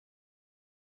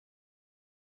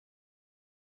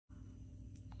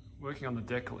working on the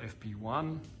Deckel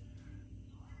Fp1.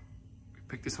 We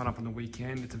picked this one up on the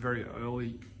weekend. It's a very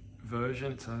early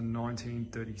version. It's a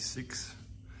 1936.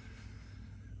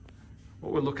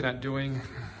 What we're looking at doing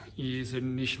is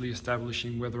initially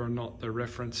establishing whether or not the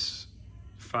reference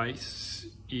face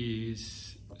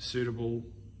is suitable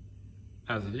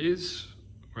as it is,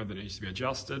 whether it needs to be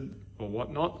adjusted or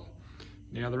whatnot.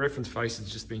 Now the reference face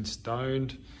has just been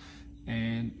stoned,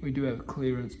 and we do have a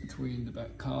clearance between the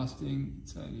back casting.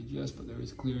 It's only just, but there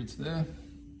is clearance there.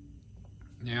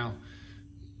 Now,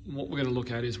 what we're going to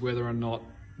look at is whether or not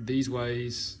these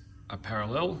ways are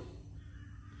parallel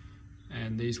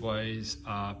and these ways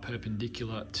are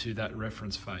perpendicular to that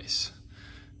reference face.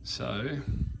 So,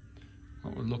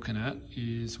 what we're looking at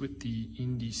is with the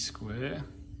Indy square,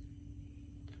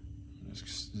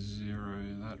 just zero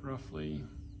that roughly.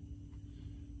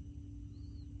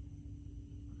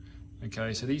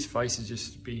 Okay, so these faces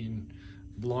just been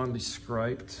blindly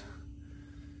scraped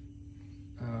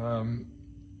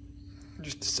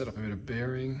just to set up a bit of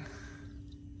bearing.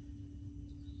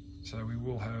 So we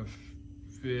will have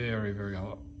very, very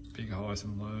high, big highs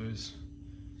and lows.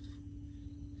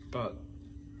 But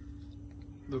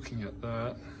looking at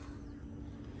that,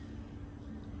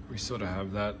 we sort of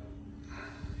have that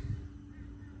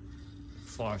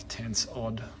 5/10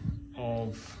 odd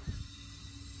of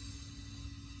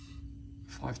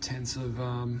 5/10 of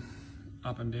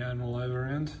up and down all over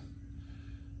around,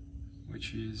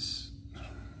 which is,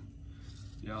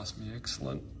 if you ask me,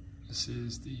 excellent. This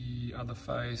is the other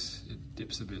face. It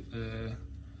dips a bit there.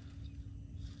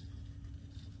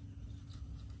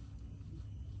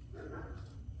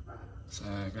 So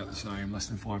about the same, less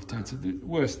than 5/10. The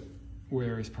worst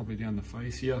wear is probably down the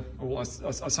face here. Well, I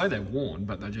say they're worn,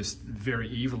 but they're just very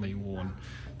evenly worn.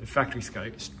 The factory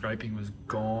scraping was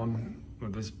gone. Well,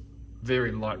 there's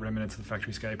very light remnants of the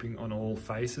factory scraping on all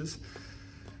faces.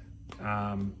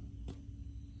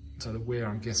 So the wear,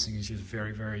 I'm guessing, is just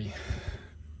very, very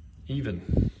even.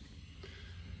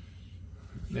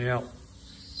 Now,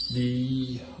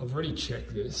 I've already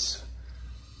checked this.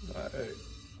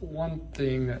 One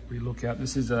thing that we look at,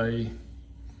 this is a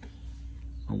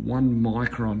 1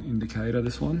 micron indicator,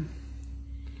 this one.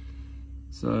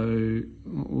 So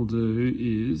what we'll do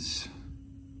is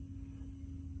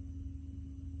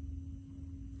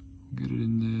get it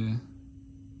in there.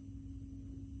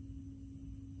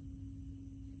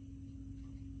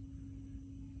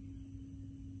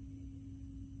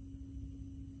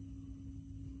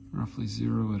 Roughly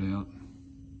zero it out.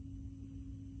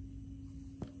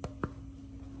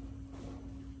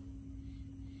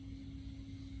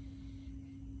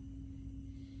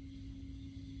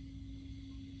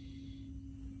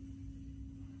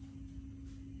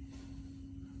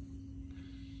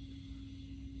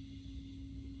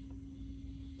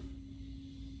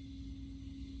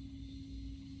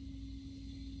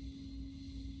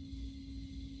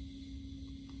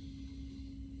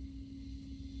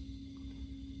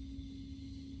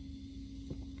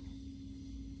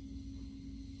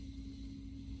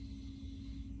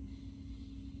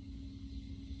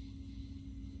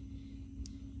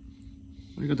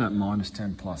 We got that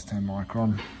 -10 plus 10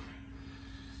 micron,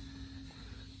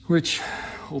 which,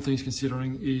 all things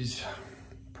considering, is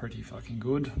pretty fucking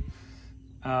good.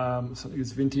 Something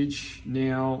that's vintage.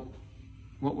 Now,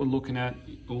 what we're looking at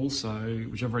also,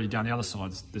 which I've already done, the other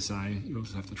side's the same. You'll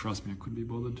just have to trust me, I couldn't be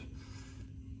bothered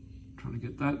trying to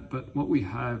get that. But what we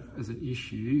have as an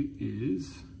issue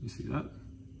is, you see that?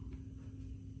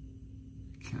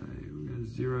 Okay, we're going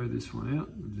to zero this one out.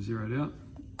 We'll just zero it out.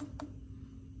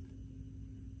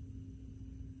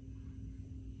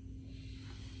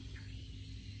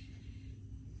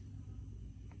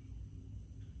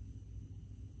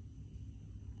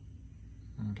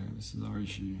 Okay, this is our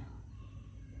issue.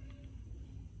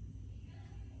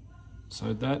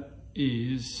 So that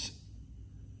is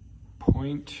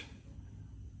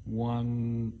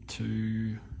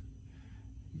 0.12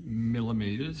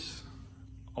 millimeters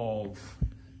of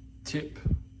tip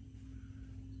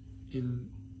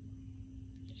in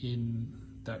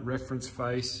that reference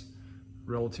face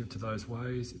relative to those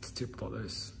ways. It's tipped like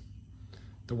this.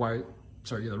 The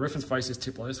reference face is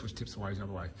tipped like this, which tips the ways the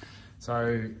other way.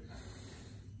 So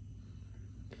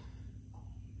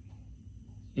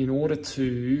in order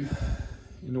to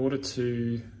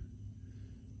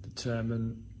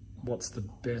determine what's the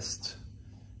best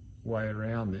way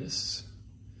around this,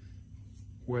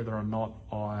 whether or not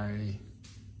I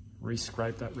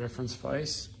re-scrape that reference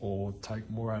face or take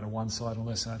more out of one side and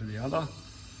less out of the other,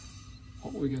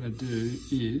 what we're going to do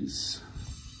is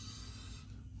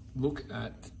look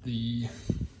at the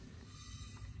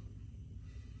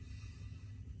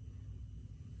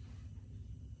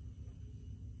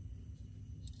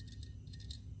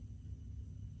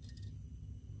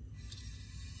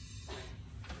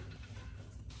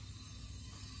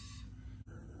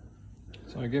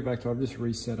So I go back to, I've just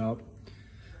reset up.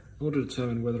 In order to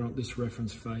determine whether or not this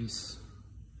reference face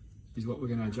is what we're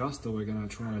going to adjust, or we're going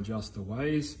to try and adjust the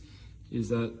ways, is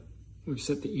that we've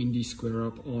set the indie square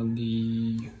up on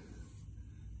the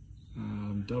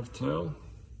dovetail,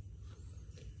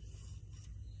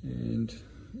 and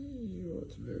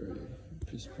it's very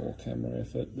piss poor camera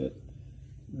effort, but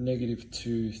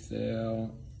 -2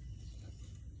 thou,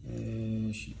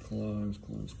 and she climbs.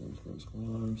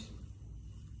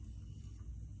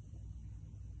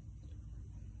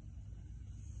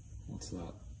 What's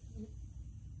that?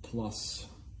 Plus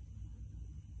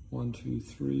 1, 2,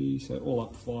 3, so all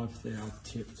up 5 thou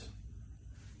tipped.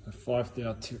 So 5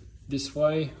 thou tipped this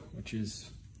way, which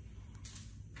is,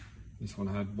 this one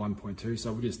had 1.2,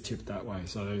 so we just tipped that way.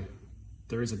 So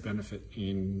there is a benefit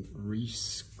in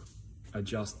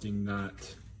adjusting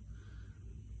that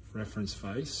reference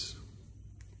face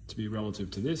to be relative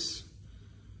to this,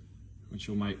 which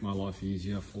will make my life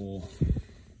easier for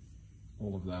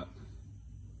all of that.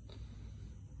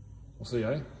 We'll see,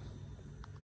 eh?